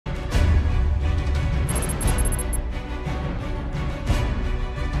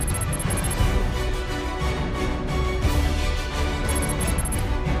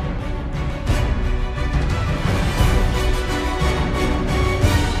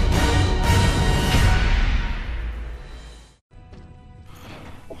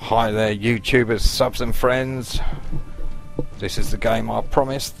Hi there YouTubers, subs and friends. This is the game I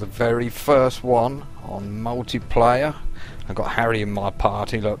promised, the very first one on multiplayer. I've got Harry in my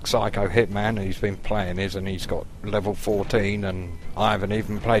party, look, Psycho Hitman, he's been playing his and he's got level 14 and I haven't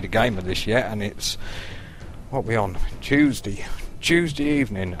even played a game of this yet, and it's, what are we on, Tuesday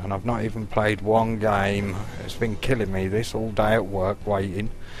evening, and I've not even played one game. It's been killing me this all day at work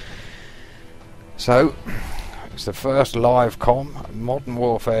waiting. So it's the first live com, Modern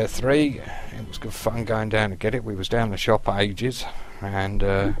Warfare 3. It was good fun going down to get it. We was down the shop ages, and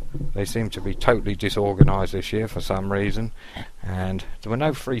they seem to be totally disorganised this year for some reason. And there were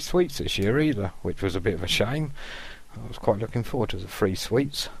no free sweets this year either, which was a bit of a shame. I was quite looking forward to the free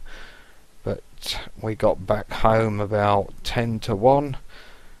sweets. But we got back home about 10 to 1.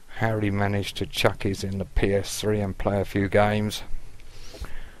 Harry managed to chuck his in the PS3 and play a few games.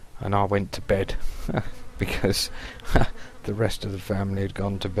 And I went to bed because the rest of the family had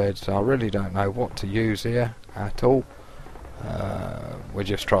gone to bed, so I really don't know what to use here at all. We'll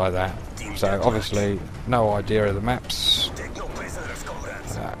just try that. So obviously no idea of the maps.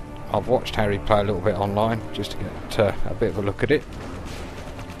 I've watched Harry play a little bit online just to get a bit of a look at it.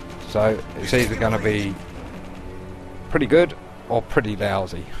 So it's either going to be pretty good or pretty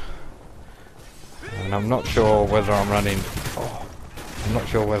lousy. And I'm not sure whether I'm running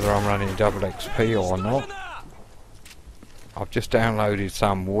double XP or not. I've just downloaded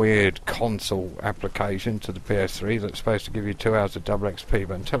some weird console application to the PS3 that's supposed to give you 2 hours of double XP,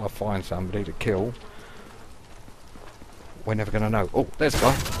 but until I find somebody to kill, we're never going to know. Oh, there's a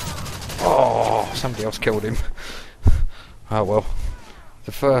guy. Oh, somebody else killed him. Oh well.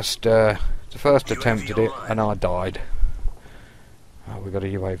 The first attempt at it, and I died. Oh, we've got a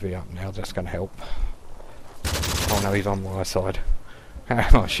UAV up now, that's going to help. Oh no, he's on my side.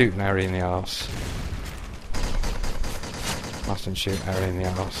 I'm shooting Harry in the arse. Mustn't shoot Harry in the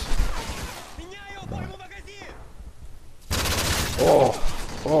arse. Right. Oh,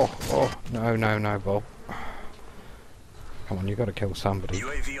 no, Bob. Come on, you got to kill somebody.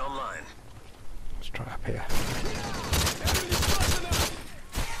 UAV online. Let's try up here.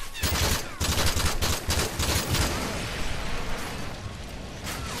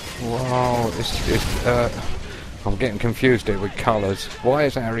 Wow, I'm getting confused here with colours. Why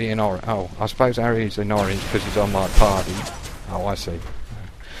is Harry in orange? Oh, I suppose Harry's in orange because he's on my party. Oh, I see.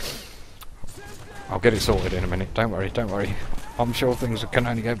 I'll get it sorted in a minute. Don't worry. I'm sure things can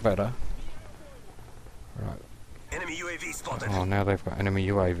only get better. Right. Enemy UAV spotted. Oh, now they've got enemy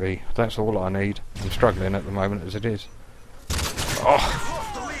UAV. That's all I need. I'm struggling at the moment as it is.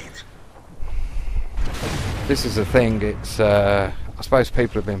 Oh! This is the thing, it's I suppose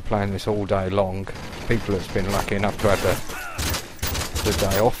people have been playing this all day long. People that's been lucky enough to have the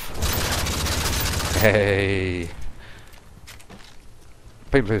day off. Hey!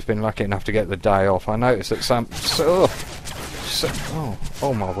 People who've been lucky enough to get the day off. I noticed that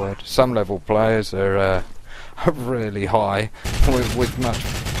oh my word, some level players are really high with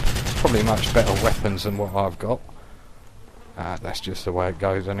probably much better weapons than what I've got. That's just the way it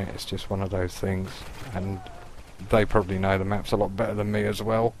goes, isn't it? It's just one of those things, and they probably know the maps a lot better than me as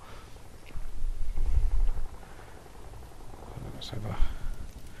well. Let's have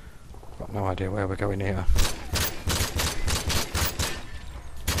I've got no idea where we're going here.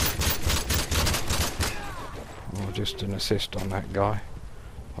 Oh, just an assist on that guy.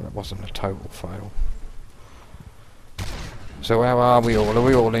 Well, it wasn't a total fail. So how are we all? Are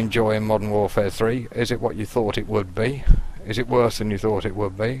we all enjoying Modern Warfare 3? Is it what you thought it would be? Is it worse than you thought it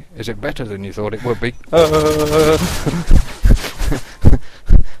would be? Is it better than you thought it would be?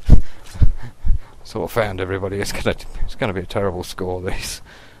 Sort of found everybody. It's gonna be a terrible score, this.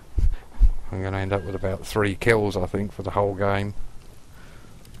 I'm gonna end up with about 3 kills, I think, for the whole game.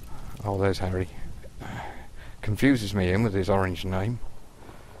 Oh, there's Harry. Confuses me in with his orange name.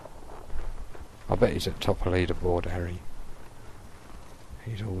 I bet he's at top of leaderboard, Harry.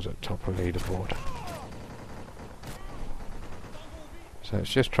 He's always at top of leaderboard. So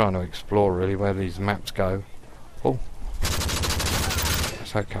it's just trying to explore really where these maps go. Oh,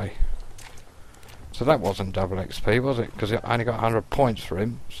 that's okay. So that wasn't double XP, was it? Because I only got 100 points for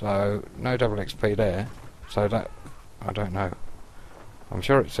him, so no double XP there. So that, I don't know. I'm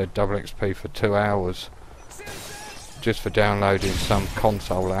sure it said double XP for 2 hours, just for downloading some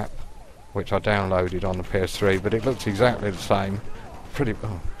console app, which I downloaded on the PS3, but it looks exactly the same,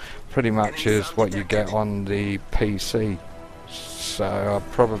 pretty much as what you get on the PC. So I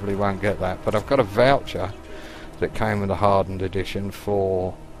probably won't get that, but I've got a voucher that came with a hardened edition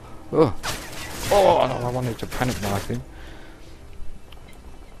for... Oh, I wanted to panic knife him.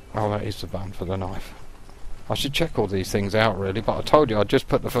 Oh, that is the button for the knife. I should check all these things out really, but I told you I'd just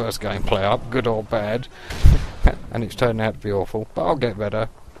put the first gameplay up, good or bad, and it's turned out to be awful, but I'll get better.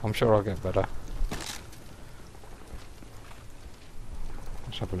 I'm sure I'll get better.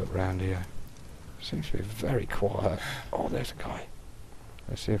 Let's have a look round here. Seems to be very quiet. Oh, there's a guy.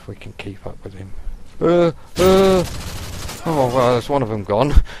 Let's see if we can keep up with him. Oh, well, there's one of them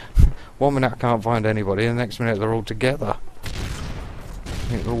gone. 1 minute I can't find anybody, and the next minute they're all together. I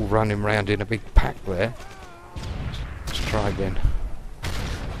think they're all running round in a big pack there. Let's try again.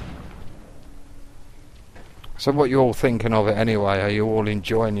 So what you all thinking of it anyway? Are you all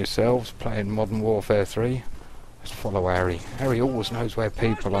enjoying yourselves playing Modern Warfare 3? Let's follow Harry. Harry always knows where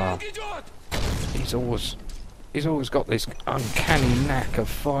people are. He's always got this uncanny knack of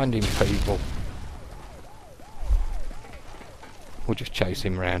finding people. We'll just chase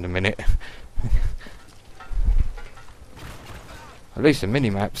him round a minute. At least the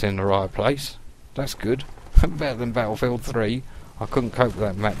minimap's in the right place. That's good. Better than Battlefield 3. I couldn't cope with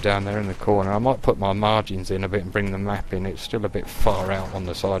that map down there in the corner. I might put my margins in a bit and bring the map in. It's still a bit far out on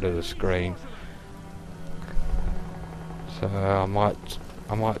the side of the screen. So I might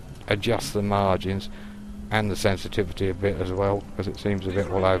adjust the margins and the sensitivity a bit as well, because it seems a bit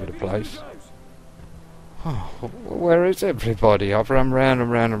all over the place. Oh, where is everybody? I've run round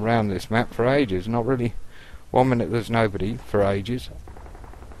and round and round this map for ages. Not really. 1 minute there's nobody for ages,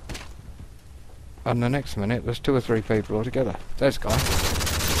 and the next minute there's 2 or 3 people all together. There's a guy.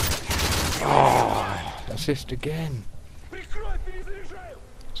 Oh, assist again.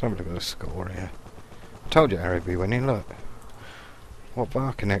 Somebody got a score here. I told you Harry would be winning, look. What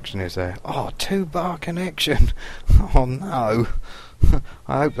bar connection is there? Oh, 2 bar connection. Oh no.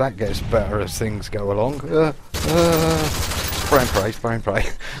 I hope that gets better as things go along. Spray and pray, spray and pray.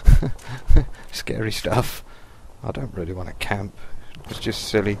 Scary stuff. I don't really want to camp. It's just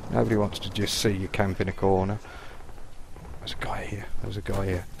silly. Nobody wants to just see you camp in a corner. There's a guy here. There's a guy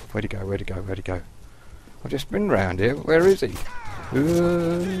here. Where'd he go? Where'd he go? Where'd he go? I've just been round here. Where is he?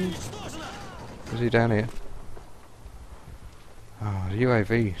 Is he down here? Oh, the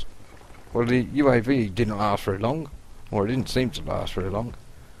UAV. Well, the UAV didn't last very long. Or it didn't seem to last very long.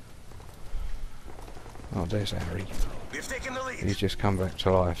 Oh, there's Harry. We've taken the lead. He's just come back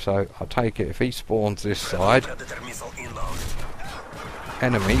to life. So I take it if he spawns this side,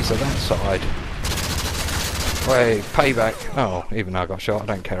 enemies are that side. Wait, payback. Oh, even though I got shot, I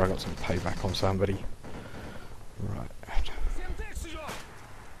don't care. I got some payback on somebody. Right.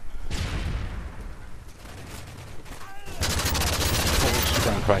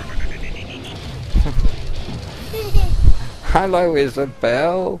 Don't cry. Hello,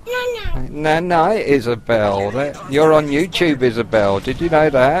 Isabel. No, Isabel. You're on YouTube, Isabel. Did you know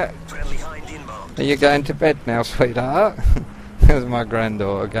that? Are you going to bed now, sweetheart? There's my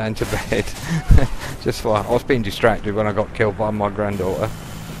granddaughter going to bed. Just for I was being distracted when I got killed by my granddaughter.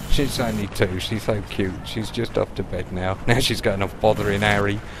 She's only 2. She's so cute. She's just off to bed now. Now she's going off bothering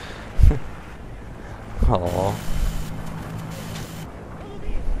Harry. Aww.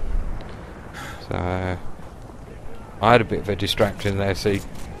 So I had a bit of a distraction there, see.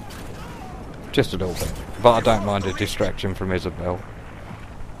 Just a little bit. But I don't mind a distraction from Isabel.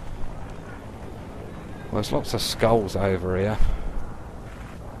 Well, there's lots of skulls over here.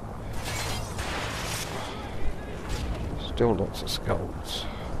 Still lots of skulls.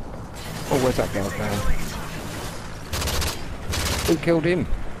 Oh, where's that guy going? Who killed him?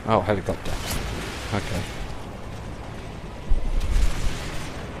 Oh, helicopter. Okay.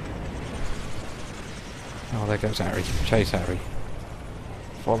 Oh, there goes Harry. Chase Harry.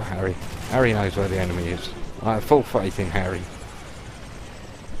 Follow Harry. Harry knows where the enemy is. I have full faith in Harry.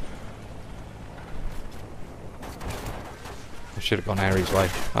 I should have gone Harry's way.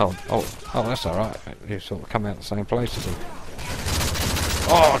 Oh, that's alright. You sort of come out the same place as him.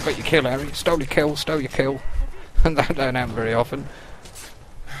 Oh, I got your kill, Harry. Stole your kill. And that don't happen very often.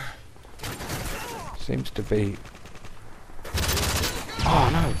 Seems to be... Oh,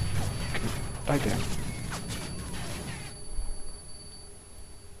 no. Lay down.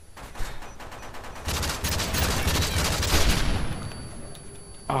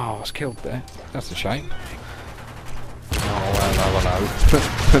 Oh, I was killed there. That's a shame. Oh, hello.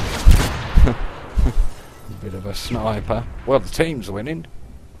 Bit of a sniper. Well, the team's winning.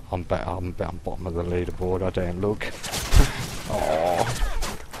 I'm bottom of the leaderboard. I don't look.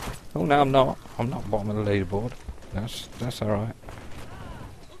 Oh no, I'm not. I'm not bottom of the leaderboard. That's all right.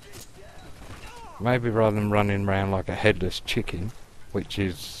 Maybe rather than running around like a headless chicken, which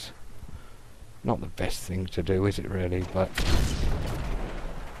is not the best thing to do, is it really? But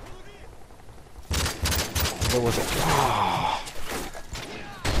where was it? Oh,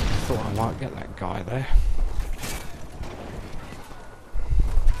 thought I might get that guy there.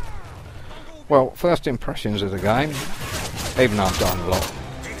 Well, first impressions of the game, even though I've done a lot.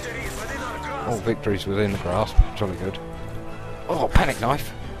 Victory is within our grasp. All victories within the grasp, jolly good. Oh, panic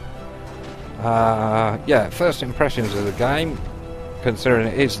knife! Yeah, first impressions of the game, considering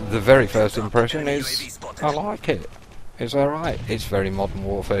it is the very first impression, is I like it. It's alright. It's very Modern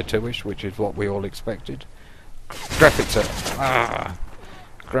Warfare 2-ish, which is what we all expected. Graphics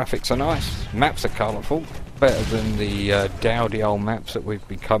are nice. Maps are colourful. Better than the dowdy old maps that we've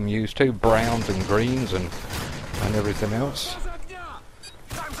become used to. Browns and greens and everything else.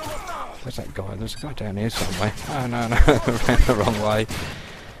 Where's that guy? There's a guy down here somewhere. Oh no, ran the wrong way.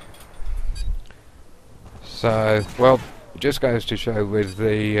 So, well, it just goes to show with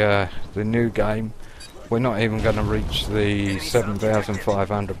the new game, we're not even going to reach the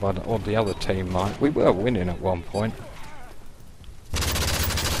 7,500 by or the other team might. We were winning at one point.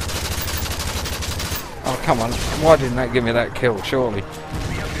 Oh, come on. Why didn't that give me that kill, surely?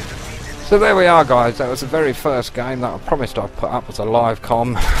 So there we are, guys. That was the very first game that I promised I'd put up as a live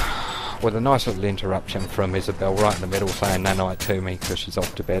com, with a nice little interruption from Isabel right in the middle saying nanite to me because she's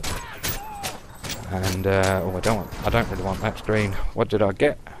off to bed. And, oh, I don't really want that screen. What did I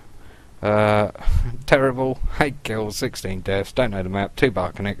get? Terrible, 8 kills, 16 deaths, don't know the map,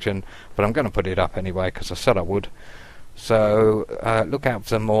 2-bar connection, but I'm going to put it up anyway because I said I would. So look out for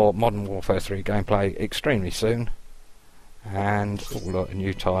some more Modern Warfare 3 gameplay extremely soon. And oh look, a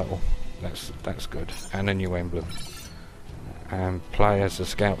new title, that's good, and a new emblem. And play as the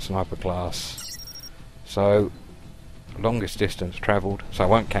Scout Sniper class. So longest distance travelled, so I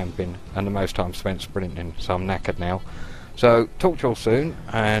won't camping, and the most time spent sprinting, so I'm knackered now. So, talk to you all soon,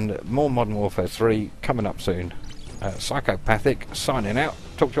 and more Modern Warfare 3 coming up soon. Psychopathic, signing out.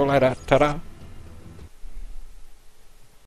 Talk to you all later. Ta-da!